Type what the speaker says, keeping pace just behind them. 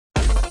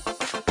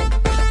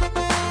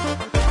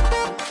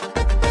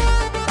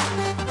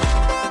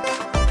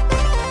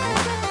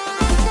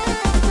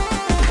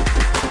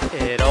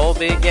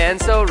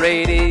and so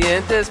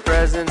radiant, His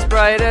presence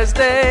bright as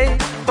day.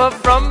 But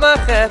from the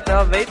chet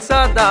of Eitz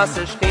Hadas,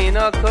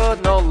 Shechina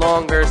could no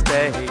longer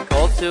stay. He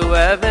called to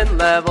heaven,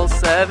 level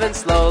 7,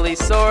 slowly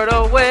soared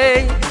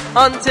away,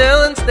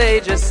 until in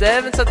stages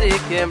 7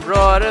 Tzaddikim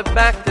brought it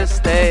back to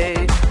stay.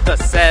 The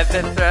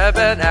 7th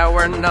Rebbe,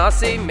 our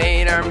Nasi,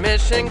 made our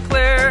mission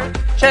clear: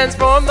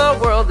 transform the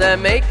world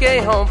and make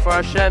a home for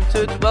Hashem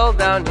to dwell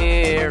down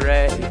here.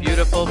 A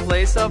beautiful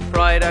place of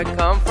pride, a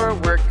comfort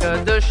where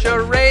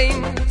Kedusha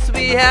reigns.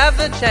 We have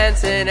the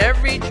chance in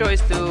every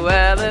choice to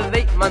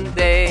elevate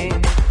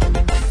mundane.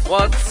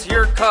 What's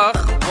your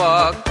Koch?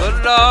 What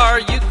good are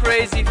you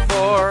crazy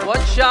for?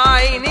 What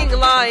shining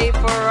light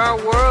for our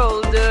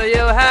world do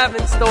you have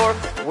in store?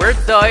 We're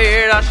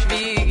Dor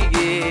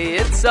HaShvii,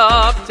 it's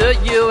up to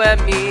you and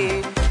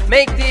me.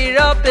 Make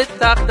Dira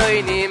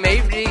b'tachtonim a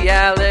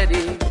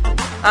reality.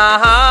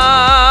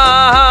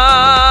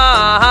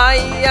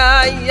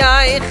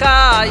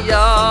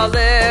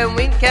 Chayalim,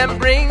 we can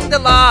bring the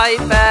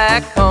light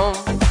back home.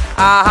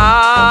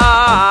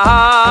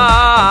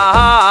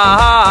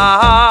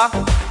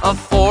 A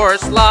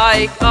force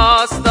like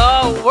us the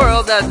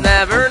world has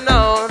never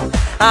known.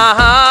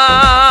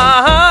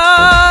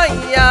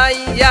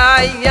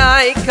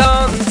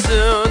 Come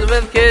soon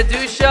with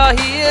Kedusha,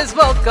 He is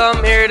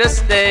welcome here to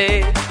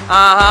stay.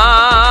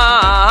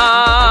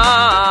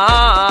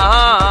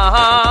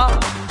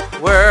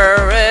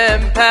 We're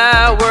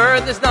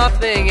empowered, there's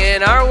nothing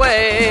in our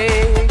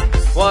way.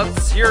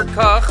 What's your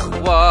Koch?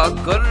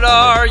 What good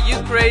are you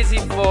crazy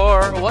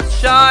for? What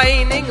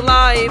shining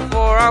light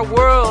for our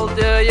world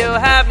do you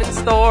have in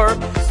store?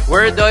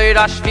 We're Dor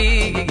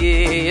HaShvii,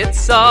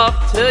 it's up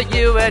to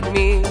you and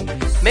me.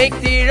 Make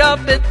Dira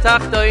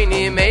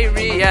b'tachtonim a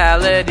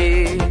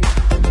reality.